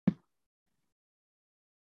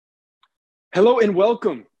Hello and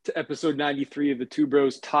welcome to episode 93 of the Two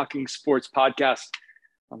Bros Talking Sports podcast.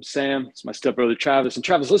 I'm Sam. It's my stepbrother Travis. And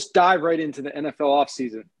Travis, let's dive right into the NFL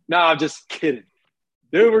offseason. No, I'm just kidding.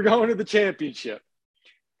 Dude, we're going to the championship.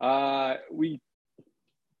 We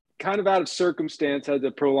kind of out of circumstance had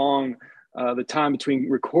to prolong the time between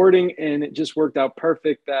recording, and it just worked out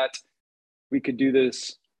perfect that we could do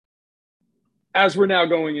this as we're now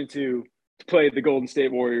going into to play the Golden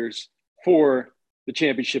State Warriors for the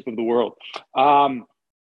championship of the world.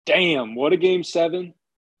 Damn, what a game 7.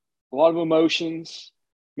 A lot of emotions.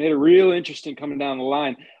 Made it real interesting coming down the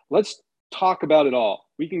line. Let's talk about it all.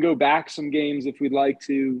 We can go back some games if we'd like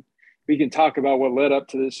to. We can talk about what led up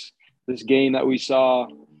to this game that we saw,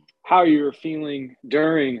 how you were feeling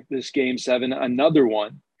during this game 7, another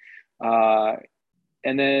one.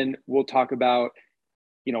 And then we'll talk about,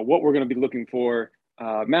 what we're going to be looking for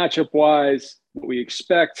matchup-wise, what we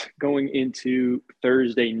expect going into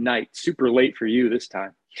Thursday night. Super late for you this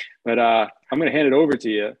time. But I'm going to hand the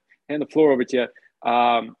floor over to you.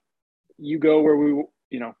 You go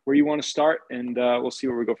where you want to start, and we'll see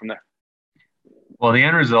where we go from there. Well, the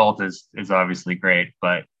end result is obviously great,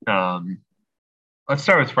 but let's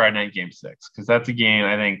start with Friday night game 6, because that's a game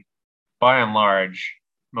I think by and large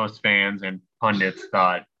most fans and pundits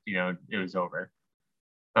thought it was over.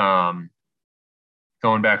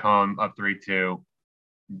 Going back home up 3-2,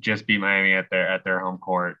 just beat Miami at their home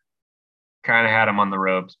court. Kind of had them on the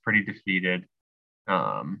ropes, pretty defeated.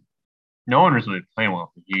 No one was really playing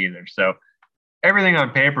well for you either. So everything on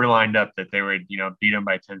paper lined up that they would, beat them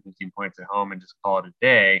by 10, 15 points at home and just call it a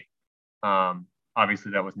day.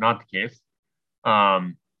 Obviously, that was not the case. I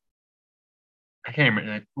can't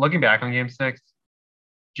remember. Looking back on game 6,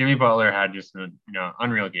 Jimmy Butler had just an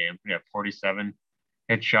unreal game. We had 47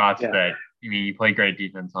 hit shots that, you play great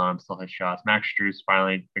defense on him, still hit shots. Max Strus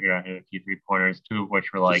finally figured out to hit a few 3-pointers, 2 of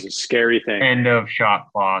which were like a scary thing. End of shot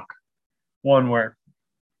clock. One where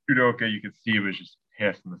Udoka, you could see, was just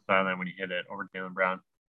pissed on the sideline when he hit it over Jaylen Brown.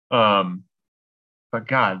 But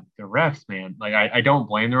God, the refs, man, like I don't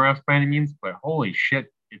blame the refs by any means, but holy shit,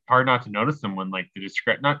 it's hard not to notice them when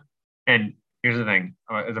and here's the thing,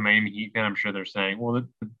 as a Miami Heat fan, I'm sure they're saying, well,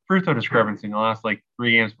 the free throw discrepancy in the last 3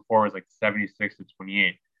 games before was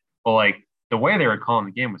 76-28. But the way they were calling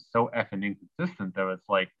the game was so effing inconsistent that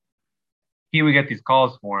it's he would get these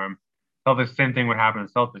calls for him. So the same thing would happen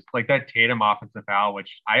to Celtics. That Tatum offensive foul,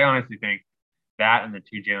 which I honestly think that and the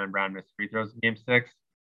 2 Jaylen Brown missed free throws in game 6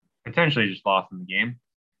 potentially just lost in the game.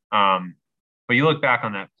 But you look back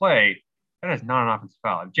on that play, that is not an offensive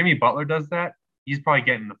foul. If Jimmy Butler does that, he's probably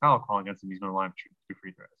getting the foul call against him. He's going to line up 2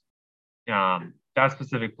 free throws. That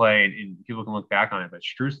specific play, and people can look back on it, but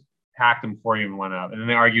Strus hacked him before he even went up. And then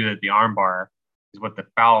they argue that the arm bar is what the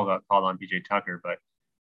foul got called on PJ Tucker. But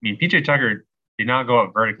PJ Tucker did not go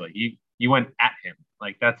up vertically. He went at him.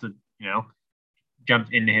 That's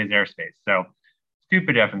jumped into his airspace. So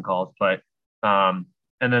stupid effing calls. But and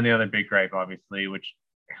then the other big gripe, obviously, which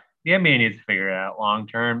the NBA needs to figure out long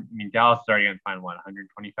term. Dallas is already going to find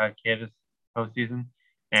 125K this postseason,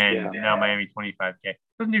 and now Miami 25K.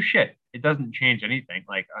 Doesn't do shit. It doesn't change anything.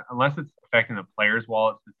 Unless it's affecting the player's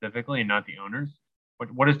wallet specifically and not the owners.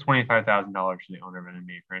 What is $25,000 to the owner of an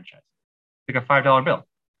NBA franchise? It's like a $5 bill.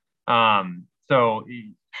 So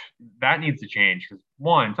that needs to change because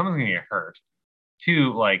 1, someone's gonna get hurt.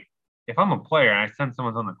 2, if I'm a player and I send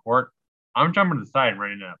someone on the court, I'm jumping to the side and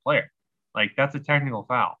running into that player. That's a technical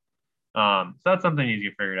foul. So that's something needs to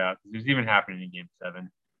get figured out because it was even happening in game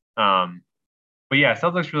 7. But yeah,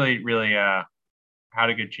 Celtics really had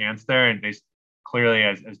a good chance there, and they clearly,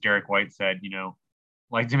 as Derek White said,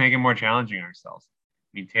 like to make it more challenging ourselves.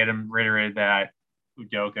 Tatum reiterated that,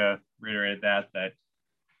 Udoka reiterated that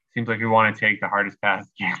seems like we want to take the hardest path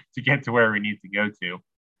to get to where we need to go to.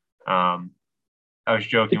 I was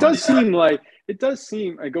joking. It does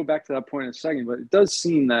seem, I go back to that point in a second, but it does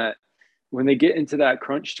seem that when they get into that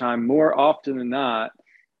crunch time, more often than not,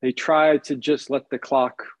 they try to just let the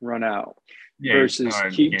clock run out versus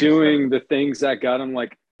keep doing the things that got them.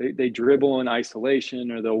 They dribble in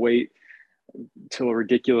isolation, or they'll wait till a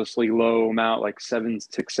ridiculously low amount,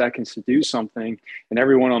 7-6 seconds to do something. And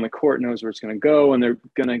everyone on the court knows where it's going to go. And they're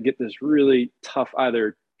going to get this really tough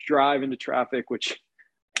either drive into traffic, which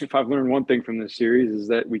if I've learned one thing from this series is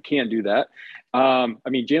that we can't do that.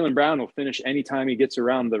 Jaylen Brown will finish anytime he gets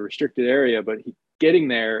around the restricted area, but getting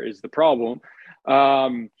there is the problem.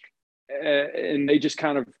 And they just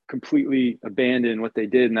kind of completely abandoned what they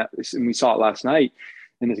did. And we saw it last night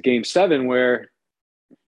in this game 7 where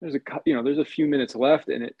there's a few minutes left,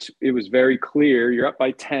 and it was very clear. You're up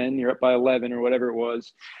by 10, you're up by 11 or whatever it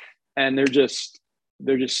was. And they're just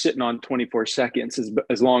they're just sitting on 24 seconds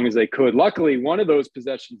as long as they could. Luckily, one of those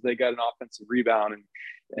possessions, they got an offensive rebound,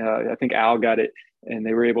 and I think Al got it, and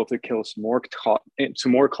they were able to kill some more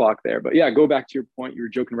clock there. But yeah, go back to your point. You were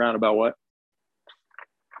joking around about what?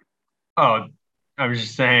 Oh, I was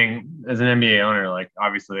just saying, as an NBA owner, like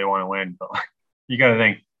obviously they want to win, but like, you got to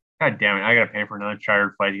think, God damn it, I got to pay for another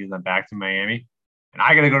chartered flight to get them back to Miami, and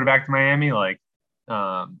I got to go back to Miami. Like,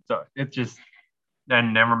 so it's just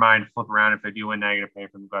then never mind. Flip around if they do win, now you got to pay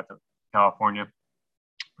for them to go out to California.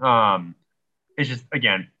 It's just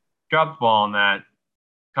again, drop the ball on that.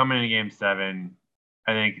 Coming into Game 7,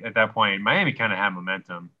 I think at that point Miami kind of had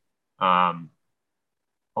momentum. A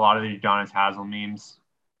lot of the Udonis Haslem memes.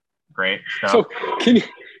 Great stuff. So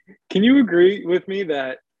can you agree with me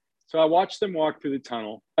that? So I watched them walk through the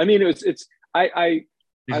tunnel. I mean, I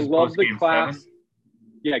love the class. 7?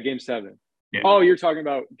 Yeah, Game 7. Yeah. Oh, you're talking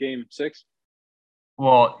about Game 6?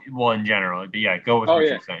 Well, in general, but yeah, go with what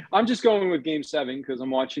you're saying. I'm just going with Game 7 because I'm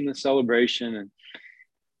watching the celebration, and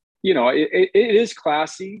it is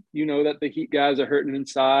classy. You know that the Heat guys are hurting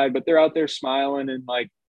inside, but they're out there smiling and like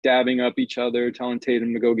dabbing up each other, telling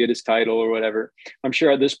Tatum to go get his title or whatever. I'm sure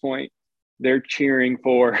at this point they're cheering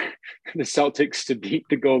for the Celtics to beat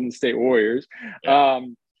the Golden State Warriors. Yeah.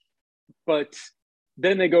 But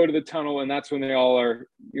then they go to the tunnel, and that's when they all are,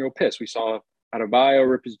 pissed. We saw Adebayo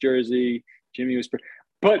rip his jersey. Jimmy was,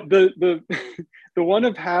 but the one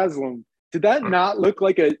of Haslem, did that not look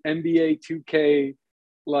like an NBA 2K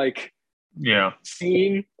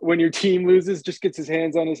scene when your team loses? Just gets his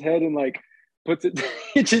hands on his head and like puts it.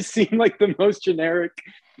 It just seemed like the most generic,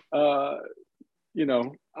 I'm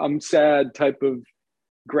sad type of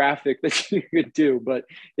graphic that you could do. But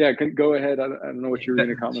yeah, go ahead. I don't know what you were going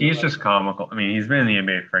to comment. He's just comical. I mean, he's been in the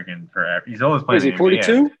NBA freaking forever. He's always playing. Is he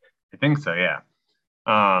 42? I think so. Yeah.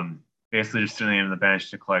 Basically just sitting on the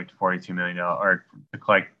bench to collect $42 million or to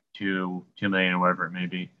collect $2 million or whatever it may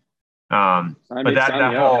be. But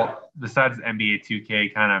that whole, besides NBA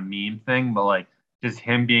 2K kind of meme thing, but like just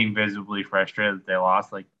him being visibly frustrated that they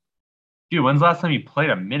lost. Like, dude, when's the last time you played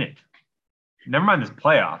a minute? Never mind this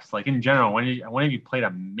playoffs. Like in general, when have you played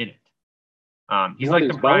a minute? He's like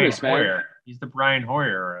the Brian Hoyer. He's the Brian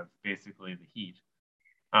Hoyer of basically the Heat.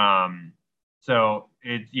 So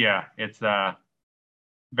it's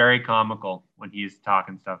very comical when he's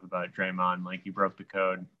talking stuff about Draymond, like you broke the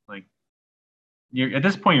code. Like you're at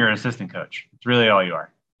this point, you're an assistant coach. It's really all you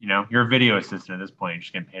are. You're a video assistant at this point. You're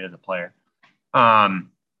just getting paid as a player. But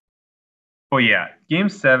yeah, Game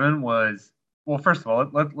 7 was, well, first of all,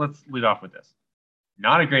 let's lead off with this.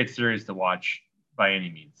 Not a great series to watch by any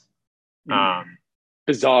means.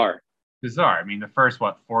 Bizarre. I mean, the first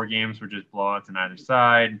 4 games were just blowouts on either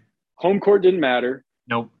side. Home court didn't matter.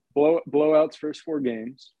 Nope. Blowouts first 4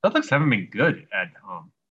 games. Celtics haven't been good at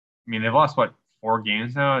home. I mean, they've lost 4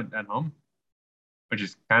 games now at home, which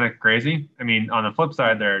is kind of crazy. I mean, on the flip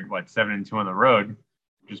side, they're 7-2 on the road,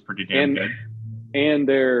 which is pretty damn good. And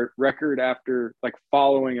their record after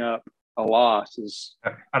following up a loss is.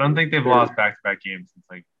 I don't think they've lost back-to-back games since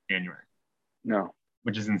January. No,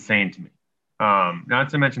 which is insane to me. Not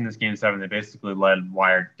to mention this Game 7, they basically led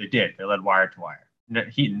wire. They led wire to wire.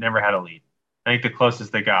 Heat never had a lead. I think the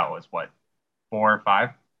closest they got was 4 or 5.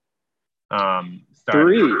 3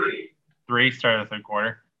 started the third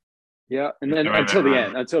quarter. Yeah, and then until the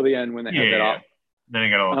end when they had that off. Then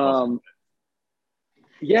it got a little closer.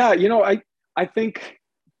 Yeah, I think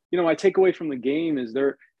my takeaway from the game is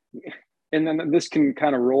and then this can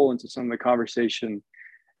kind of roll into some of the conversation,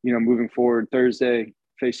 moving forward Thursday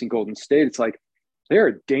facing Golden State. It's like they're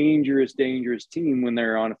a dangerous team when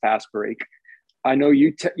they're on a fast break. I know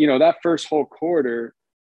that first whole quarter,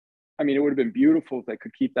 I mean, it would have been beautiful if they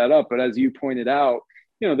could keep that up. But as you pointed out,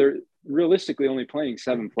 they're realistically only playing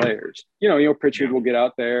 7 players. Pritchard will get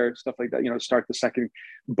out there, stuff like that, start the second.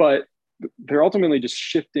 But they're ultimately just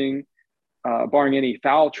shifting, barring any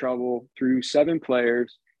foul trouble, through 7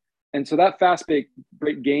 players. And so that fast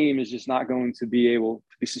break game is just not going to be able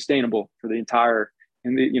to be sustainable for the entirety,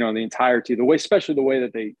 especially the way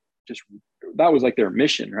that they just – that was their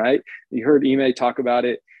mission, right? You heard Ime talk about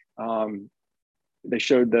it. They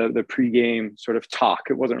showed the pregame sort of talk.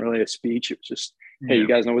 It wasn't really a speech. It was just, hey, you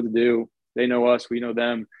guys know what to do. They know us. We know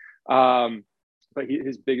them. But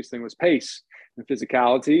his biggest thing was pace and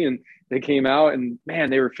physicality. And they came out and, man,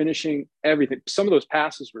 they were finishing everything. Some of those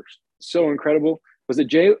passes were so incredible. Was it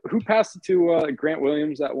Jay? Who passed it to Grant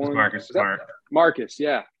Williams, that one? Marcus Smart. Marcus,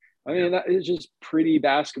 yeah. I mean, that is just pretty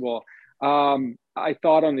basketball. I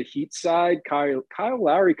thought on the Heat side, Kyle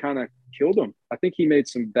Lowry kind of killed him. I think he made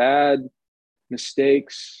some bad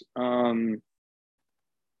mistakes. I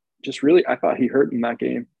thought he hurt in that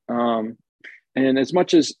game. And as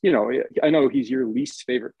much as, I know he's your least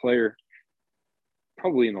favorite player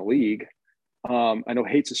probably in the league. I know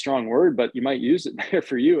hate's a strong word, but you might use it there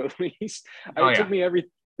for you at least.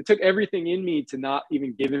 It took everything in me to not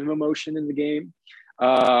even give him emotion in the game.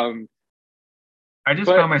 I just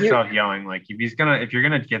found myself yelling, like, if you're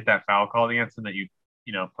gonna get that foul called against him that you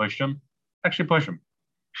pushed him, actually push him.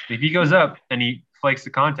 If he goes up and he flakes the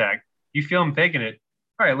contact, you feel him faking it.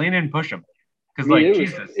 All right, lean in and push him. Because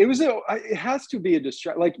it has to be a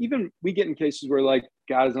distract. Like, even we get in cases where like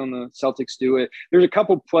guys on the Celtics do it. There's a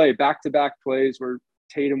couple back-to-back plays where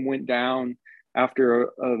Tatum went down after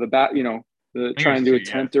trying to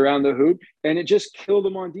attempt around the hoop, and it just killed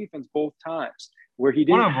him on defense both times. Where he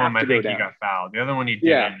didn't. One of them, I think he got fouled. The other one he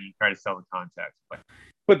didn't. He tried to sell the contact.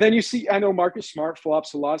 But then you see, I know Marcus Smart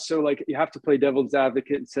flops a lot, so like you have to play devil's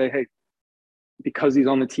advocate and say, hey, because he's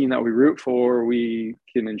on the team that we root for, we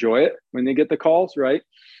can enjoy it when they get the calls, right?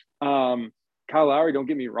 Kyle Lowry, don't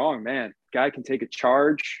get me wrong, man. Guy can take a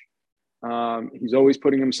charge. He's always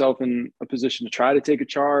putting himself in a position to try to take a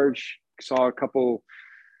charge. Saw a couple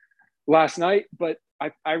last night, but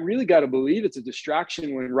I really got to believe it's a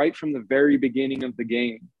distraction when right from the very beginning of the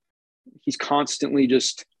game, he's constantly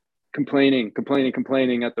just complaining at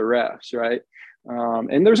the refs, right?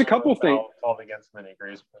 And there's a couple things. Called against him, and he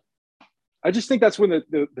agrees. I just think that's when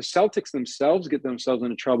the Celtics themselves get themselves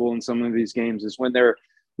into trouble in some of these games, is when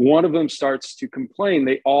one of them starts to complain.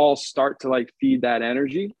 They all start to like feed that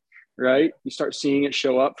energy, right? You start seeing it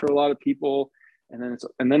show up for a lot of people. And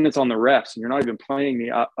then it's on the refs, and you're not even playing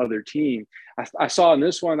the other team. I saw in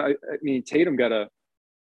this one, I mean, Tatum got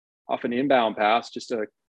off an inbound pass, just a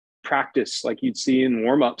practice like you'd see in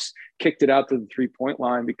warmups, kicked it out to the 3-point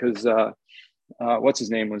line because what's his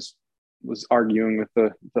name was arguing with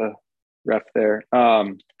the ref there.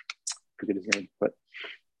 Forget his name, but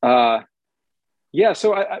So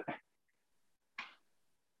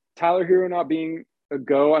Tyler Hero not being a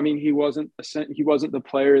go. I mean, he wasn't the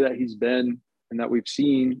player that he's been and that we've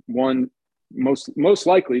seen. One, most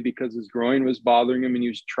likely because his groin was bothering him and he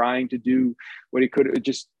was trying to do what he could.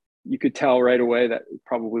 You could tell right away that it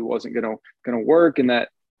probably wasn't going to work, and that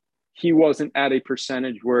he wasn't at a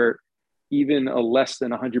percentage where even a less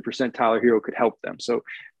than 100% Tyler Hero could help them. So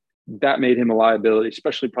that made him a liability,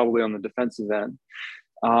 especially probably on the defensive end.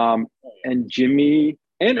 And Jimmy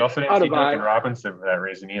and you also didn't see Duncan Robinson for that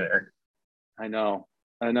reason either. I know.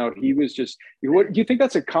 He was just. What do you think?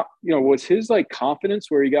 That's was his like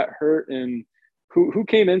confidence where he got hurt, and who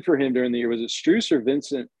came in for him during the year? Was it Strus or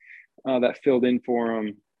Vincent that filled in for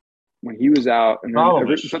him when he was out? And then I don't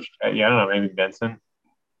know, maybe Vincent.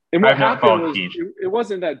 And what happened was it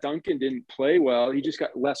wasn't that Duncan didn't play well. He just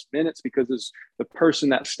got less minutes because the person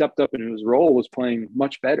that stepped up in his role was playing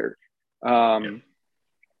much better. And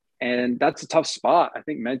that's a tough spot. I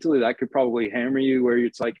think mentally that could probably hammer you, where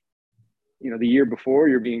it's like, the year before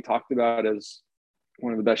you're being talked about as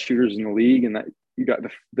one of the best shooters in the league, and that you got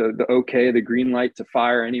the green light to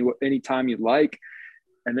fire any time you'd like.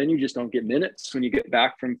 And then you just don't get minutes when you get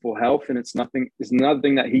back from full health. And it's nothing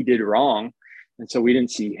that he did wrong. And so we didn't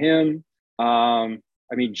see him. I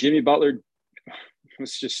mean, Jimmy Butler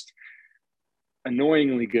was just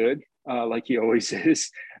annoyingly good, like he always is.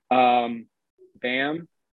 Bam,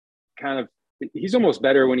 kind of, he's almost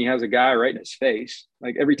better when he has a guy right in his face.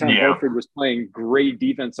 Like every time Horford was playing great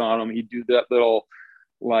defense on him, he'd do that little,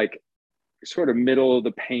 like, sort of middle of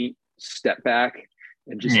the paint step back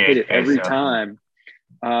and just hit it every time.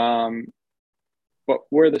 But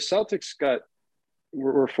where the Celtics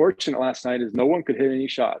were fortunate last night is no one could hit any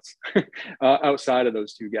shots outside of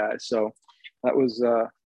those two guys. So that was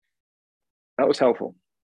helpful.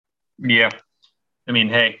 Yeah. I mean,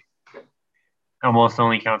 hey, almost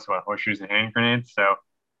only counts horseshoes and hand grenades. So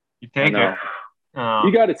you take it.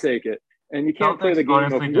 You got to take it, and you can't play the game.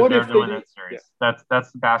 Honestly, what if they win that series? Yeah.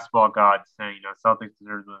 That's the basketball god saying, Celtics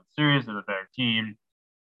deserve to win the series. They're the better team.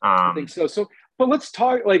 I think so. So, but let's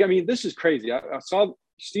talk. Like, I mean, this is crazy. I saw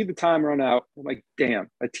see the time run out. I'm like, damn,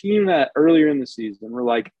 a team that earlier in the season we're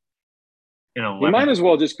like, you might as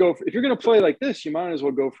well just go. If you're going to play like this, you might as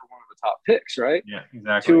well go for one of the top picks, right? Yeah,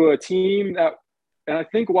 exactly. To a team that. And I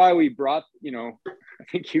think why we brought, I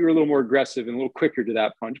think you were a little more aggressive and a little quicker to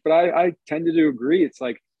that punch. But I tended to agree. It's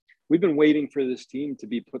like we've been waiting for this team to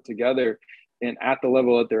be put together and at the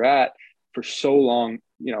level that they're at for so long,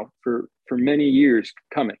 for many years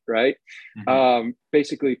coming, right? Mm-hmm.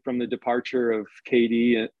 Basically from the departure of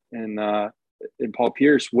KD and Paul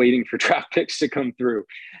Pierce, waiting for draft picks to come through.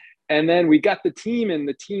 And then we got the team, and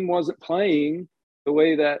the team wasn't playing the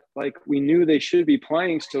way that like we knew they should be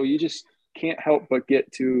playing. So you just can't help but get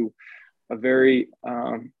to a very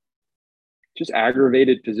just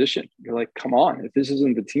aggravated position. You're like, come on, if this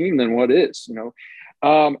isn't the team, then what is,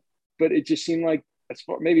 but it just seemed like as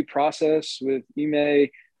far maybe process with Ime,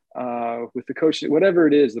 with the coach, whatever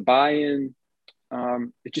it is, the buy-in,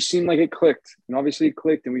 it just seemed like it clicked, and obviously it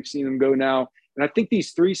clicked, and we've seen them go now. And I think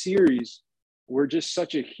these 3 series were just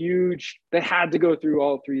such a huge, they had to go through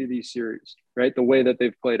all 3 of these series, right? The way that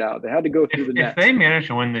they've played out, they had to go through the Nets. If they manage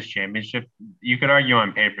to win this championship, you could argue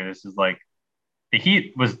on paper, this is like the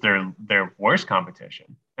Heat was their worst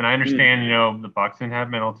competition. And I understand, the Bucks didn't have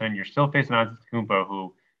Middleton. You're still facing Antetokounmpo,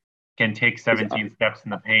 who can take 17 steps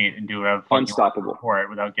in the paint and do whatever unstoppable for it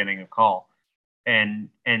without getting a call. And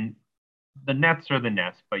the Nets are the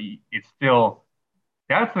Nets, but it's still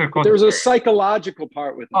that's their closest. There's a psychological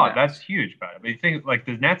part with Nets. That's huge about it. But you think like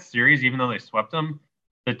the Nets series, even though they swept them,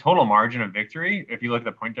 the total margin of victory, if you look at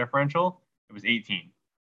the point differential, it was 18.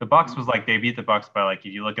 The Bucks was like they beat the Bucks by like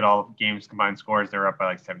if you look at all games combined scores, they were up by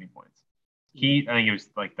like 70 points. Heat, I think it was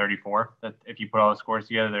like 34. That if you put all the scores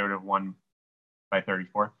together, they would have won by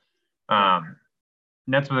 34.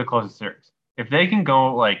 Nets were the closest series. If they can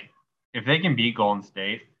beat Golden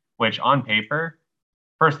State, which on paper,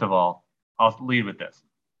 first of all, I'll lead with this.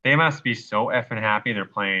 They must be so effing happy they're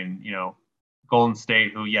playing, Golden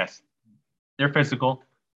State, who, yes, they're physical,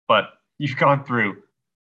 but you've gone through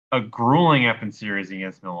a grueling effing series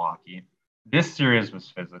against Milwaukee. This series was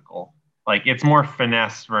physical. Like, it's more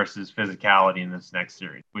finesse versus physicality in this next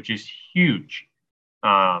series, which is huge.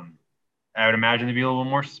 I would imagine there'd be a little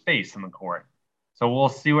more space in the court. So we'll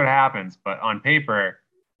see what happens. But on paper,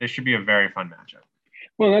 this should be a very fun matchup.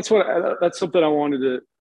 Well, that's something I wanted to,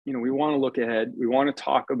 we want to look ahead. We want to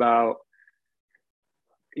talk about,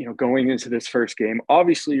 going into this first game.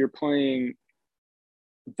 Obviously, you're playing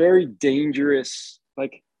very dangerous.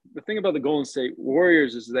 Like, the thing about the Golden State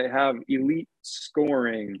Warriors is they have elite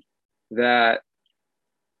scoring that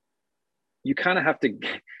you kind of have to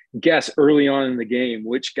guess early on in the game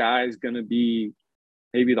which guy is going to be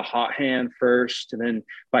maybe the hot hand first, and then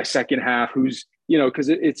by second half, who's, because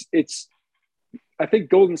it's I think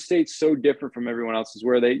Golden State's so different from everyone else's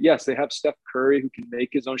where they have Steph Curry who can make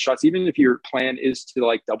his own shots. Even if your plan is to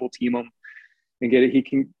like double team him and get it, he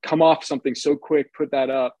can come off something so quick, put that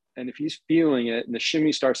up. And if he's feeling it and the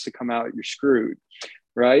shimmy starts to come out, you're screwed.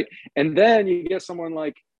 Right. And then you get someone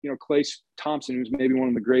like, Klay Thompson, who's maybe one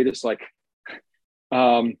of the greatest, like,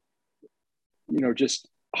 just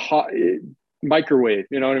hot microwave,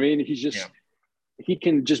 you know what I mean? He's just, he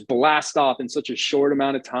can just blast off in such a short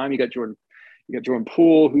amount of time. You got Jordan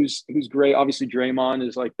Poole, who's great. Obviously Draymond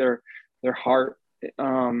is like their heart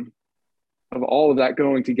of all of that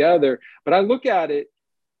going together. But I look at it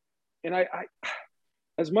and I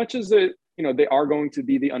as much as they are going to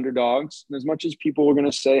be the underdogs, and as much as people are going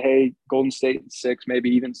to say, hey, Golden State 6,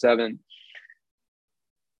 maybe even 7,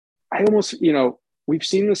 I almost, we've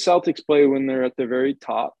seen the Celtics play when they're at the very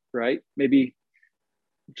top, right? Maybe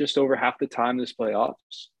just over half the time this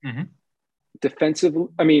playoffs. Mm-hmm.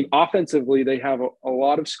 Offensively, they have a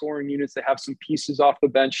lot of scoring units. They have some pieces off the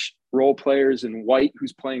bench, role players, and White,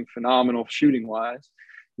 who's playing phenomenal shooting-wise.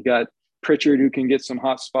 You got Pritchard, who can get some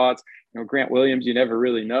hot spots. Grant Williams, you never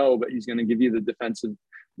really know, but he's going to give you the defensive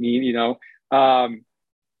need, But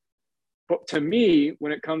to me,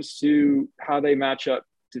 when it comes to how they match up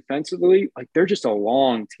defensively, like they're just a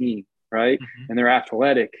long team, right? Mm-hmm. And they're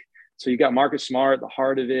athletic. So you got Marcus Smart at the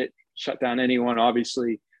heart of it, shut down anyone,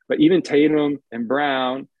 obviously. But even Tatum and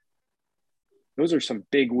Brown, those are some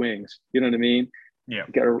big wings. You know what I mean? Yeah.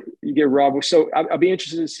 You get Rob. So I'll be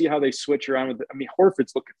interested to see how they switch around with it.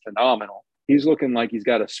 Horford's looking phenomenal. He's looking like he's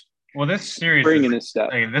got a this series spring in his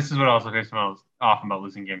step. This is what also makes me off about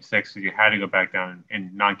losing Game 6, because you had to go back down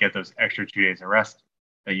and not get those extra 2 days of rest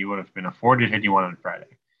that you would have been afforded had you won on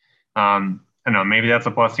Friday. I don't know, maybe that's a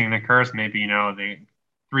blessing and a curse. Maybe, they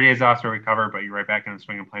 3 days off to recover, but you're right back in the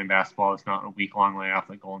swing of playing basketball. It's not a week-long layoff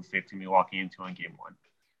that Golden State's going to be walking into on Game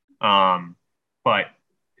 1. But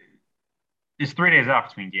it's 3 days off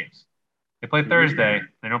between games. They play Thursday.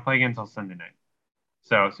 They don't play again until Sunday night.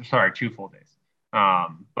 So sorry, 2 full days.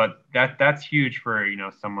 But that's huge for,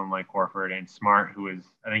 someone like Horford and Smart, who is,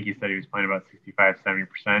 I think he said he was playing about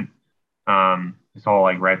 65-70%. His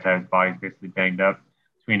whole right side of his body is basically banged up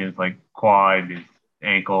between his quad, his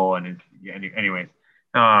ankle, and anyways.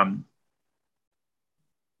 Robert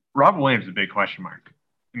Williams is a big question mark.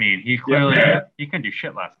 He clearly he couldn't do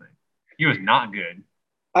shit last night. He was not good.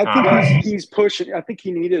 I think he's pushing. I think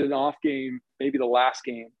he needed an off game, maybe the last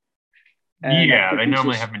game. They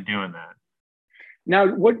normally have been doing that. Now,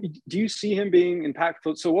 what do you see him being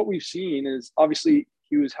impactful? So what we've seen is obviously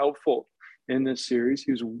he was helpful in this series.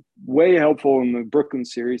 He was way helpful in the Brooklyn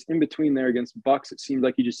series. In between there against Bucks, it seemed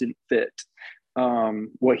like he just didn't fit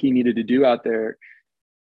what he needed to do out there.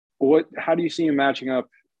 How do you see him matching up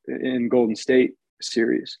in Golden State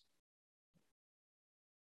series?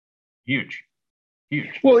 Huge.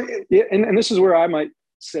 Well, and this is where I might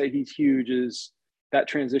say he's huge, is that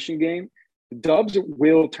transition game. The Dubs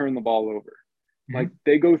will turn the ball over. Like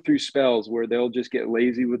they go through spells where they'll just get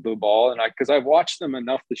lazy with the ball. And because I've watched them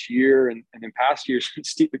enough this year and in past years,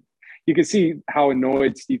 you can see how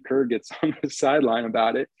annoyed Steve Kerr gets on the sideline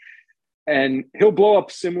about it. And he'll blow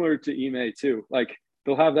up similar to Ime too. Like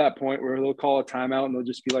they'll have that point where they'll call a timeout and they'll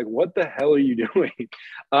just be like, what the hell are you doing?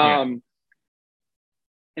 And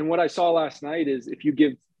what I saw last night is if you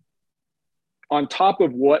give, on top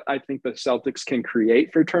of what I think the Celtics can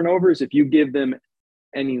create for turnovers, if you give them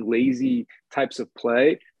any lazy types of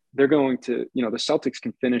play, they're going to, the Celtics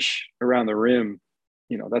can finish around the rim.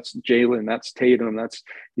 That's Jalen, that's Tatum,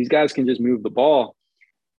 these guys can just move the ball.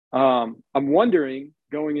 I'm wondering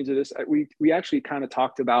going into this, we actually kind of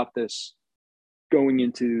talked about this going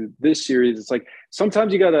into this series. It's like,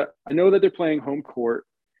 sometimes I know that they're playing home court.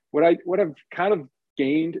 What I've kind of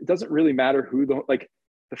gained, it doesn't really matter who the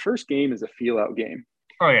first game is a feel out game.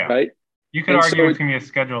 Oh yeah. Right. You could argue it's going to be a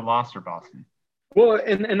scheduled loss for Boston. Well,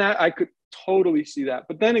 and that I could totally see that.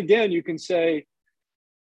 But then again, you can say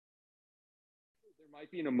there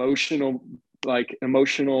might be an emotional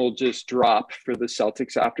just drop for the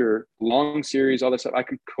Celtics after long series, all this stuff. I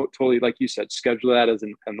could totally, like you said, schedule that as a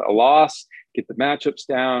loss, get the matchups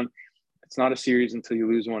down. It's not a series until you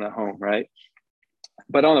lose one at home, right?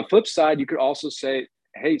 But on the flip side, you could also say,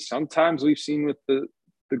 hey, sometimes we've seen with the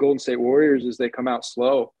Golden State Warriors is they come out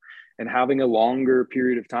slow. And having a longer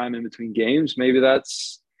period of time in between games, maybe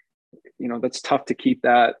that's tough to keep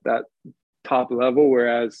that top level,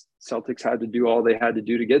 whereas Celtics had to do all they had to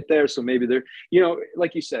do to get there. So maybe they're,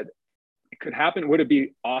 like you said, it could happen. Would it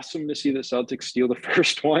be awesome to see the Celtics steal the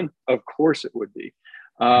first one? Of course it would be.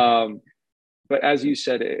 But as you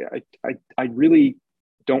said, I really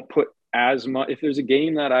don't put as much. If there's a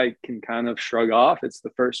game that I can kind of shrug off, it's the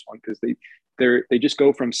first one, because they just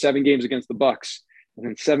go from 7 games against the Bucks and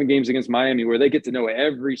then 7 games against Miami, where they get to know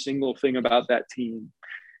every single thing about that team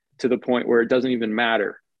to the point where it doesn't even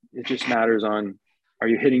matter. It just matters on, are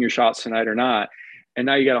you hitting your shots tonight or not? And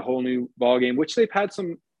now you got a whole new ball game, which they've had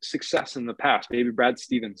some success in the past. Maybe Brad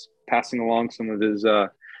Stevens passing along some of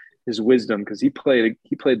his wisdom, because he played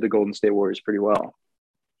the Golden State Warriors pretty well.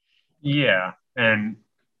 Yeah, and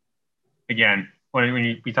again,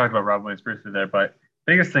 when we talked about Rob Williams briefly there, but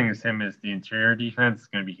biggest thing is the interior defense is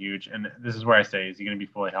going to be huge. And this is where I say, is he going to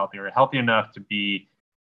be fully healthy or healthy enough to be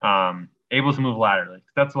able to move laterally?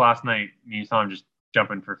 That's last night. You saw him just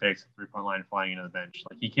jumping for fakes at 3-point line, flying into the bench.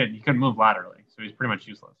 Like he couldn't move laterally, so he's pretty much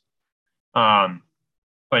useless. But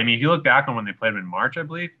I mean, if you look back on when they played him in March, I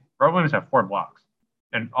believe Rob Williams had 4 blocks,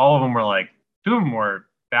 and all of them were 2 of them were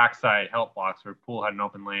backside help blocks where Poole had an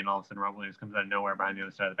open lane. All of a sudden, Rob Williams comes out of nowhere behind the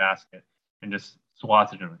other side of the basket and just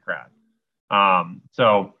swats it in the crowd.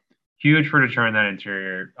 So huge for deterring that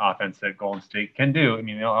interior offense that Golden State can do. I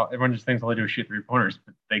mean, everyone just thinks all they do is shoot 3-pointers,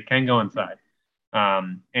 but they can go inside.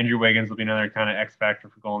 Andrew Wiggins will be another kind of X factor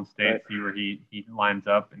for Golden State, right. See where he lines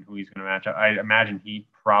up and who he's going to match up. I imagine he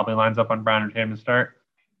probably lines up on Brown or Tatum to start.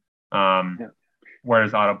 Where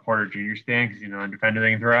does Otto Porter Jr. stand? Because, a defender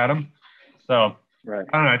they can throw at him. So, right.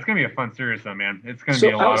 I don't know. It's going to be a fun series, though, man. It's going to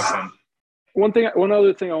be a lot of fun. One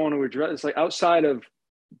other thing I want to address is outside of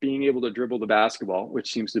being able to dribble the basketball,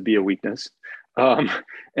 which seems to be a weakness, and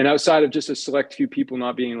outside of just a select few people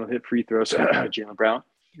not being able to hit free throws, Jaylen Brown,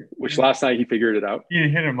 which last night he figured it out. He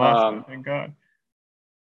hit him last night, thank God.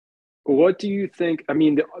 What do you think? I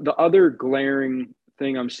mean, the other glaring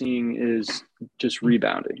thing I'm seeing is just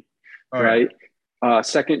rebounding, right?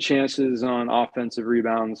 Second chances on offensive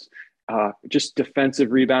rebounds, just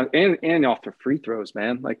defensive rebounds, and off the free throws,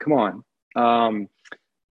 man. Come on.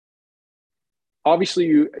 Obviously,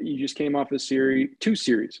 you just came off two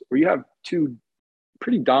series where you have 2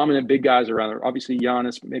 pretty dominant big guys around there. Obviously,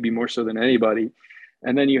 Giannis maybe more so than anybody.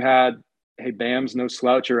 And then you had, hey, Bam's no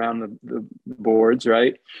slouch around the boards,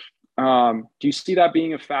 right? Do you see that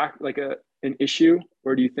being a fact, an issue?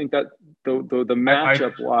 Or do you think that the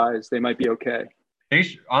matchup-wise, they might be okay? They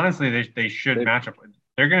should match up.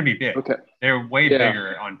 They're going to be big. Okay. They're way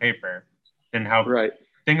bigger on paper than how – right.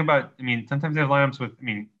 Think about – I mean, sometimes they have lineups with –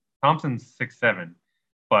 Thompson's 6'7",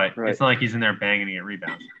 but It's not like he's in there banging to get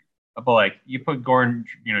rebounds. But you put Jordan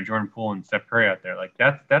Poole and Steph Curry out there,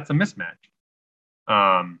 that's a mismatch.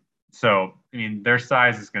 So I mean, their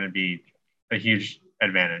size is going to be a huge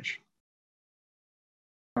advantage.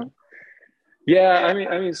 Yeah, I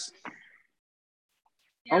mean,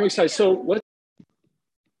 I'm excited. So what?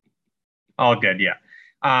 All good, yeah.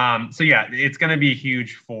 So yeah, it's going to be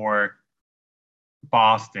huge for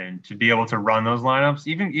Boston to be able to run those lineups.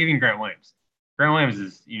 Even Grant Williams. Grant Williams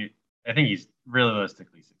is, I think he's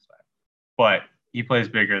realistically 6'5", but he plays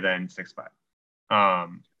bigger than 6'5".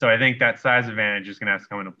 So I think that size advantage is going to have to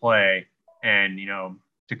come into play, and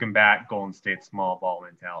to combat Golden State's small ball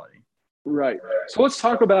mentality. Right. So let's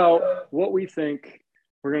talk about what we think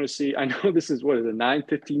we're going to see. I know this is a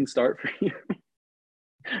 9:15 start for you.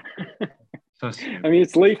 So I mean,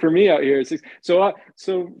 it's late for me out here. So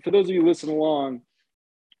for those of you listening along,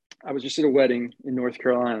 I was just at a wedding in North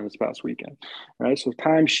Carolina this past weekend. Right. So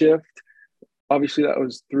time shift. Obviously, that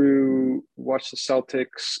was watch the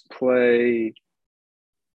Celtics play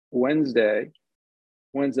Wednesday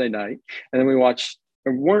night, and then we watched.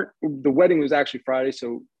 The wedding was actually Friday,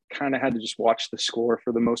 so kind of had to just watch the score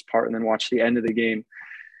for the most part, and then watch the end of the game.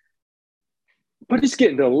 But it's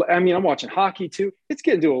getting to. I mean, I'm watching hockey too. It's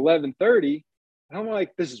getting to 11:30, and I'm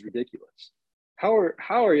like, this is ridiculous. How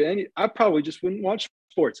are you? I probably just wouldn't watch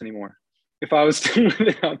sports anymore if I was still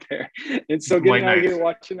living out there. And so getting out here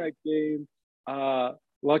watching that game,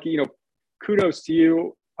 lucky, kudos to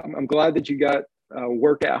you. I'm glad that you got a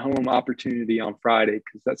work at home opportunity on Friday,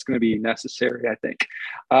 because that's going to be necessary, I think.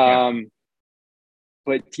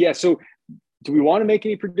 But yeah, so do we want to make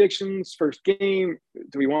any predictions first game?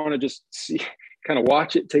 Do we want to just kind of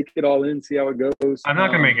watch it, take it all in, see how it goes? I'm not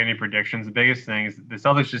going to make any predictions. The biggest thing is the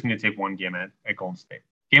Celtics just need to take one game at Golden State.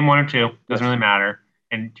 Game 1 or 2, doesn't really matter.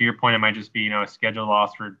 And to your point, it might just be, a schedule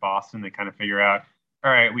loss for Boston. They kind of figure out,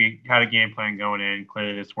 all right, we had a game plan going in.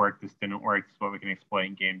 Clearly this worked. This didn't work. This is what we can exploit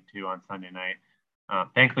in game 2 on Sunday night.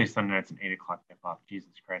 Thankfully, Sunday night's an 8 o'clock tip-off. Jesus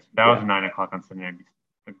Christ. If that was a 9 o'clock on Sunday night,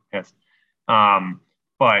 I'd be pissed.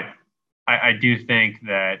 But I do think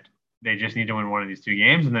that they just need to win one of these 2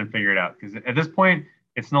 games and then figure it out. Because at this point,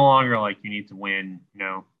 it's no longer like you need to win,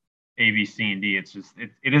 A, B, C, and D. It's just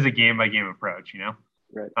it is a game-by-game approach,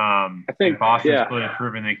 Right. I think Boston's clearly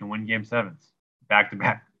proven they can win game 7s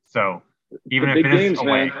back-to-back. So even if it is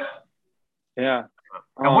away. Man. Yeah.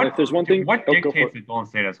 If there's one thing. What dictates that Golden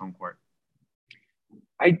State has home court?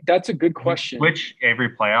 That's a good question. Which every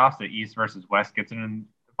playoffs, the East versus West gets in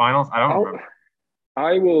the finals? I don't remember.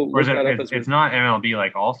 I will look that up. It's not MLB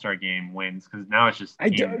like All-Star game wins, because now it's just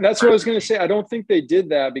that's what I was going to say. I don't think they did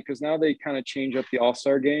that, because now they kind of change up the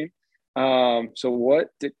All-Star game. So what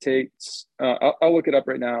dictates I'll look it up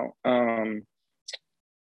right now.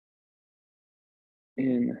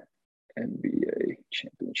 In NBA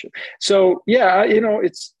championship. So yeah,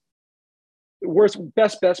 it's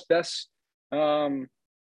best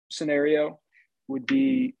scenario would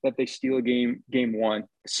be that they steal a game 1,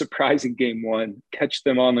 surprising game 1, catch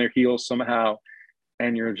them on their heels somehow,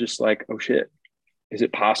 and you're just like, oh shit, is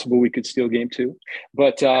it possible we could steal game 2?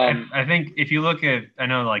 But I think if you look at, I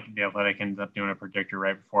know like The Athletic ends up doing a predictor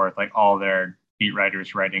right before with like all their beat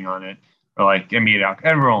writers writing on it, or like NBA out,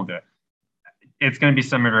 everyone will do it. It's going to be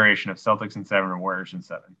some iteration of Celtics in 7 or Warriors in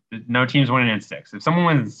 7. No team's winning in 6. If someone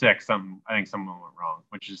wins in 6, I think someone went wrong,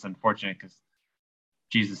 which is unfortunate, because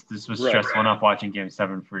Jesus, this was stressful enough watching Game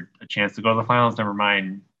 7 for a chance to go to the finals. Never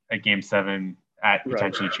mind a Game 7 at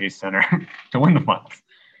potentially Chase Center to win the finals.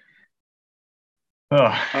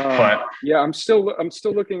 But yeah, I'm still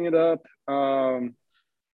looking it up. I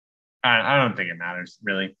don't think it matters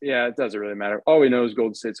really. Yeah, it doesn't really matter. All we know is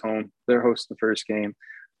Golden State's home. They're hosting the first game.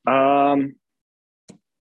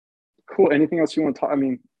 Cool. Anything else you want to talk? I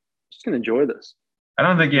mean, just gonna enjoy this. I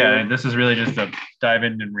don't think. This is really just to dive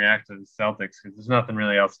in and react to the Celtics, because there's nothing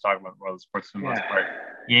really else to talk about world of sports for the most part.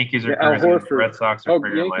 Yankees are cruising. The Red Sox are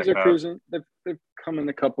figuring life out. Yankees are cruising. They've come in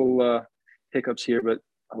a couple hiccups here, but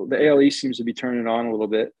the AL East seems to be turning on a little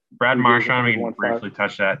bit. Brad Marchand, we can briefly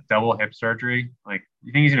touch that. Double hip surgery. Like,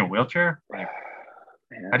 you think he's in a wheelchair? Like,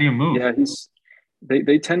 how do you move? Yeah,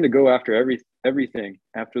 they tend to go after everything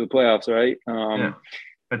after the playoffs, right?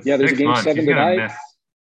 But there's a game 7 tonight. Miss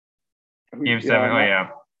game 7. I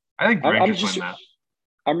think the Rangers win that.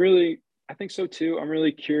 I think so too. I'm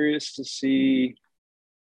really curious to see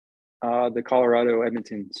the Colorado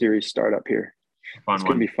Edmonton series start up here. It's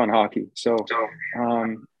going to be fun hockey. So,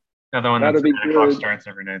 another one that's 9 o'clock starts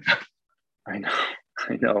every night. I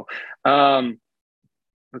know.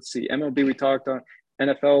 Let's see. MLB we talked on.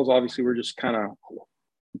 NFL's obviously we're just kind of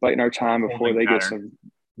biting our time before they get some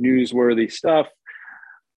newsworthy stuff.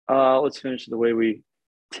 Let's finish the way we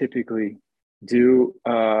typically do.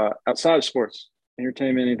 Outside of sports,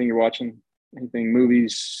 entertainment, anything you're watching, anything,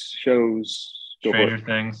 movies, shows. Stranger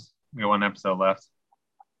Things. We got 1 episode left.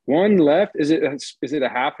 1 left? Is it a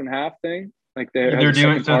half and half thing? Like they're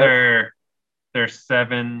doing so. They're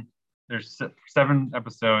 7. there's 7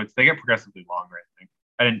 episodes. They get progressively longer, I think.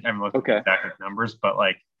 I haven't looked at the exact numbers, but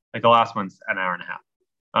like the last one's an hour and a half.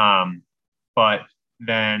 But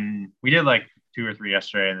then we did like 2 or 3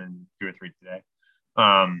 yesterday and then 2 or 3 today.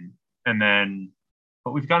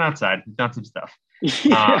 But we've gone outside. We've done some stuff.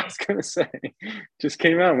 Yeah, I was gonna say, just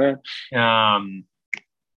came out, man.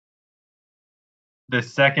 The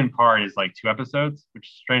second part is like 2 episodes, which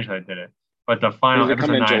is strange that I did it. But the final Does it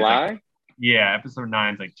come in July? Episode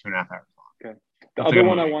 9 is like 2.5 hours long. Okay. The other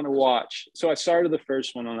one I want to watch. So I started the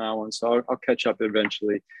first one on that one, so I'll catch up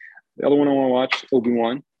eventually. The other one I want to watch,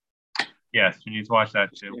 Obi-Wan. Yes, you need to watch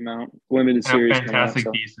that too. Limited series.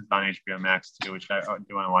 Fantastic Beasts is on HBO Max too, which I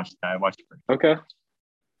do want to watch. That I watched it first. Okay.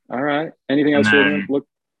 All right. Anything else? Look.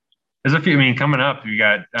 There's a few. I mean, coming up, we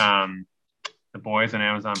got The Boys on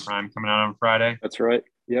Amazon Prime coming out on Friday. That's right.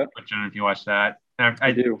 Yeah. I don't know if you watch that. And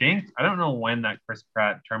I think I don't know when that Chris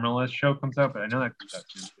Pratt Terminalist show comes out, but I know that comes out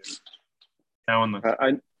soon too. That one looks.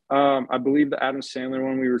 I believe the Adam Sandler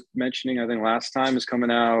one we were mentioning, I think last time, is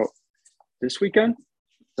coming out this weekend.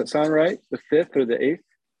 Does that sound right? The 5th or the 8th?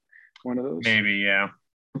 One of those? Maybe, yeah.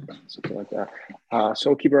 Something like that.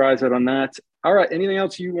 So we'll keep our eyes out on that. All right. Anything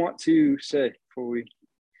else you want to say before we?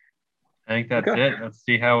 I think that's it. Let's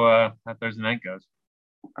see how Thursday night goes.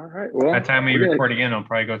 All right. Well, by the time we record again, I'll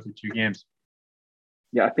probably go through 2 games.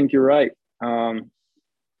 Yeah, I think you're right.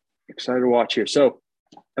 Excited to watch here. So,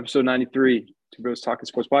 episode 93, Two Bros Talking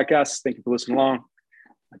Sports Podcast. Thank you for listening along.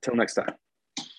 Until next time.